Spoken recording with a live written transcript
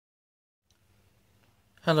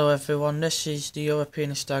Hello everyone, this is the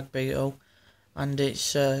European stag beetle and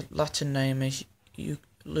its Latin name is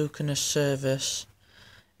Lucanus cervus,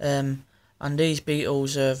 and these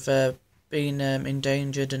beetles have been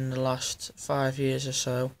endangered in the last 5 years or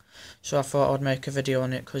so, so I thought I'd make a video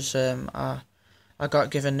on it because I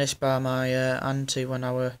got given this by my auntie when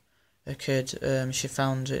I was a kid. She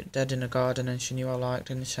found it dead in a garden and she knew I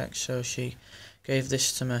liked insects, so she gave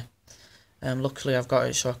this to me. Luckily I've got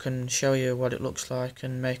it so I can show you what it looks like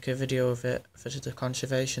and make a video of it for the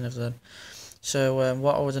conservation of them. So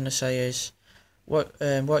what I was going to say is, what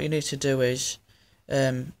you need to do is,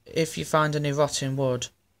 if you find any rotting wood,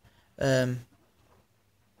 and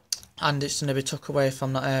it's going to be took away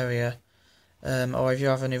from that area, or if you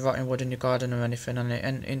have any rotting wood in your garden or anything and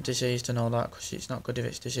it's diseased and all that, because it's not good if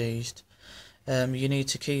it's diseased, you need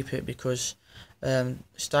to keep it because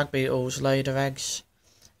stag beetles lay their eggs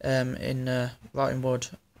in rotting wood,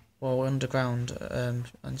 well underground,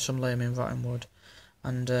 and some lay them in rotting wood,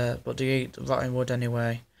 and but they eat rotting wood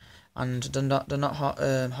anyway, and they're not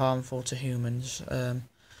harmful to humans. You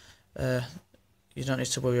don't need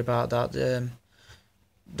to worry about that.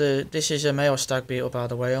 This is a male stag beetle, by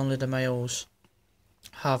the way. Only the males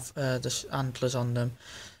have the antlers on them.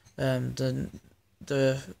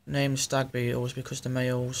 The name stag beetles because the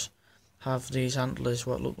males have these antlers,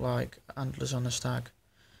 what look like antlers on a stag.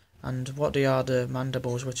 And what they are, the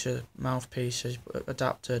mandibles, which are mouthpieces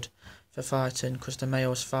adapted for fighting, because the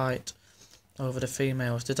males fight over the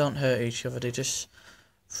females. They don't hurt each other, they just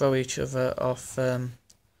throw each other off a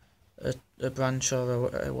branch or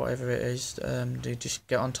whatever it is. They just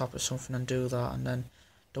get on top of something and do that, and then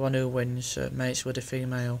the one who wins mates with the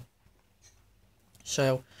female.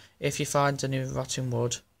 So if you find any rotting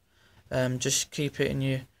wood, just keep it in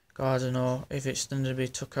your garden, or if it's going to be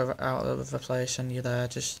took out of the place and you're there,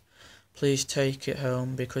 just please take it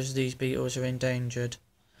home, because these beetles are endangered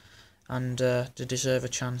and they deserve a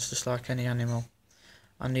chance just like any animal.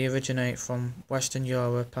 And they originate from Western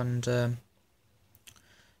Europe, and they're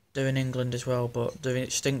in England as well, but they're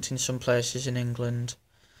extinct in some places in England,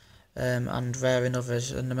 and rare in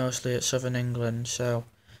others, and they're mostly at southern England. So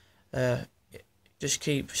just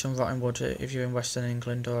keep some rotting wood if you're in Western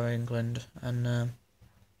England or England, and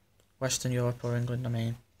Western Europe or England, I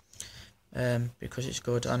mean. Because it's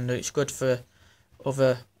good, and it's good for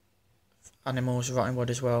other animals, rotting wood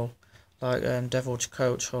as well, like devil's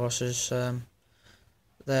coach horses.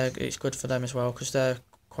 It's good for them as well because they're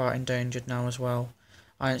quite endangered now as well.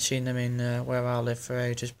 I ain't seen them in where I live for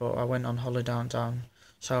ages, but I went on holiday down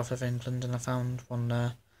south of England and I found one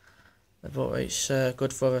there. But it's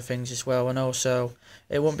good for other things as well, and also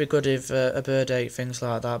it wouldn't be good if a bird ate things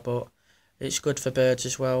like that, but it's good for birds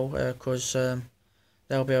as well, because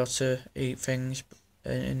they'll be able to eat things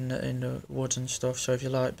in the wood and stuff. So if you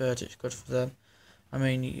like birds, it's good for them. I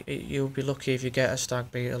mean, you'll be lucky if you get a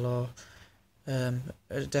stag beetle or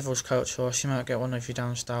a devil's coach horse. You might get one if you're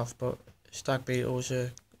down south, but stag beetles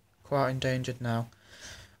are quite endangered now.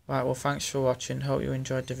 Right, well, thanks for watching. Hope you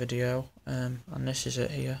enjoyed the video. And this is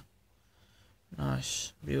it here.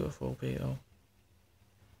 Nice, beautiful beetle.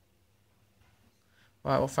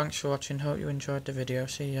 Right, well, thanks for watching. Hope you enjoyed the video.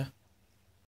 See ya.